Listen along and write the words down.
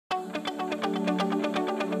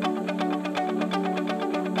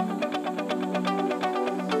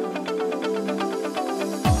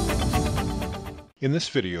In this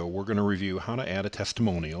video, we're going to review how to add a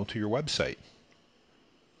testimonial to your website.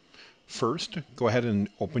 First, go ahead and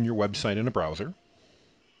open your website in a browser.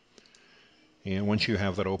 And once you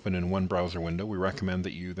have that open in one browser window, we recommend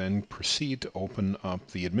that you then proceed to open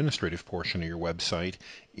up the administrative portion of your website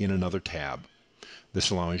in another tab.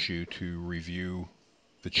 This allows you to review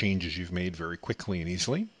the changes you've made very quickly and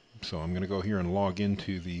easily. So I'm going to go here and log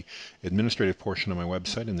into the administrative portion of my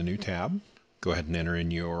website in the new tab. Go ahead and enter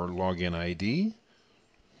in your login ID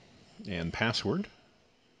and password.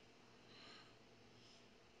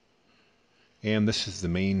 And this is the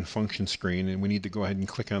main function screen, and we need to go ahead and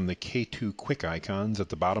click on the K2 quick icons at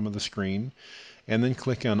the bottom of the screen, and then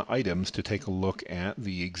click on items to take a look at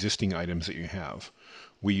the existing items that you have.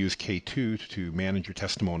 We use K2 to manage your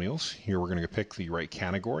testimonials. Here we're going to pick the right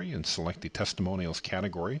category and select the testimonials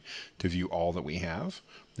category to view all that we have.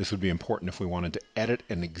 This would be important if we wanted to edit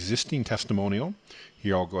an existing testimonial.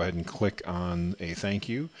 Here I'll go ahead and click on a thank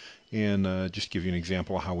you and just give you an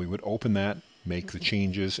example of how we would open that, make the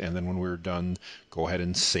changes, and then when we're done, go ahead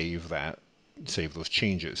and save those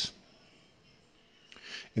changes.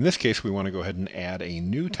 In this case, we want to go ahead and add a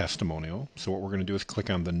new testimonial. So what we're going to do is click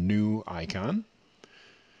on the new icon,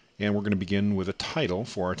 and we're going to begin with a title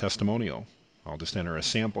for our testimonial. I'll just enter a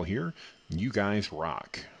sample here. You guys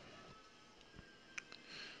rock.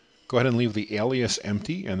 Go ahead and leave the alias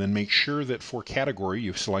empty, and then make sure that for category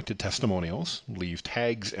you've selected testimonials. Leave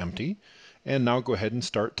tags empty, and now go ahead and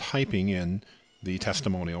start typing in the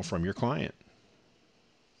testimonial from your client.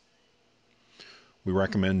 We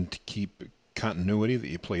recommend to keep continuity, that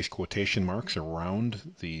you place quotation marks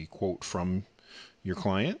around the quote from your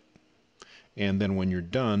client. And then when you're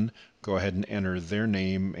done, go ahead and enter their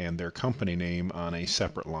name and their company name on a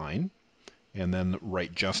separate line, and then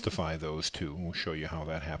right justify those two. We'll show you how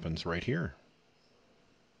that happens right here.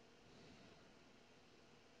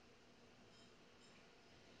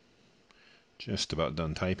 Just about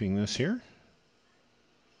done typing this here.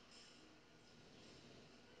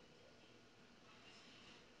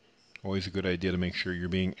 Always a good idea to make sure you're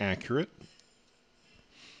being accurate.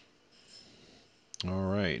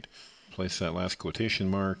 All right, place that last quotation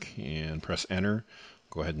mark and press enter.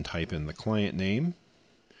 Go ahead and type in the client name.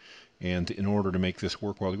 And in order to make this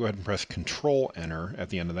work well, go ahead and press Control Enter at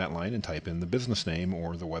the end of that line and type in the business name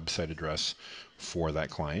or the website address for that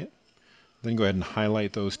client. Then go ahead and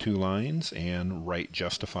highlight those two lines and right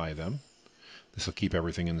justify them. This will keep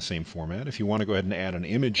everything in the same format. If you want to go ahead and add an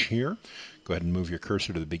image here, go ahead and move your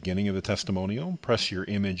cursor to the beginning of the testimonial. Press your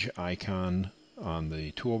image icon on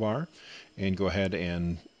the toolbar and go ahead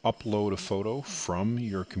and upload a photo from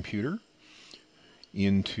your computer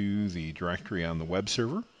into the directory on the web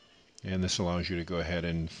server. And this allows you to go ahead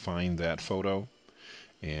and find that photo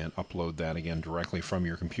and upload that again directly from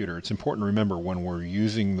your computer. It's important to remember when we're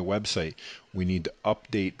using the website, we need to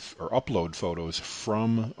update or upload photos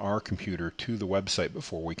from our computer to the website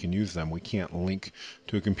before we can use them. We can't link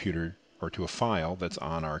to a computer or to a file that's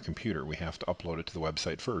on our computer. We have to upload it to the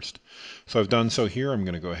website first. So I've done so here. I'm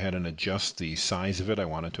going to go ahead and adjust the size of it. I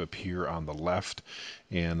want it to appear on the left,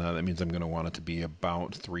 and that means I'm going to want it to be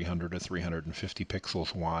about 300 to 350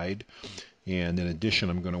 pixels wide. And in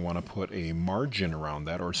addition, I'm going to want to put a margin around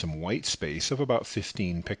that, or some white space of about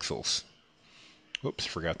 15 pixels. Oops,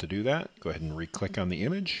 forgot to do that. Go ahead and re-click on the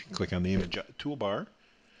image, click on the image toolbar,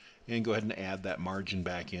 and go ahead and add that margin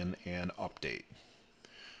back in and update.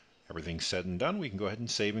 Everything's said and done, we can go ahead and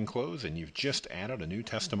save and close, and you've just added a new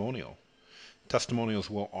testimonial. Testimonials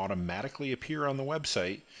will automatically appear on the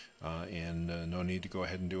website, and no need to go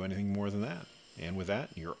ahead and do anything more than that. And with that,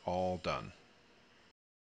 you're all done.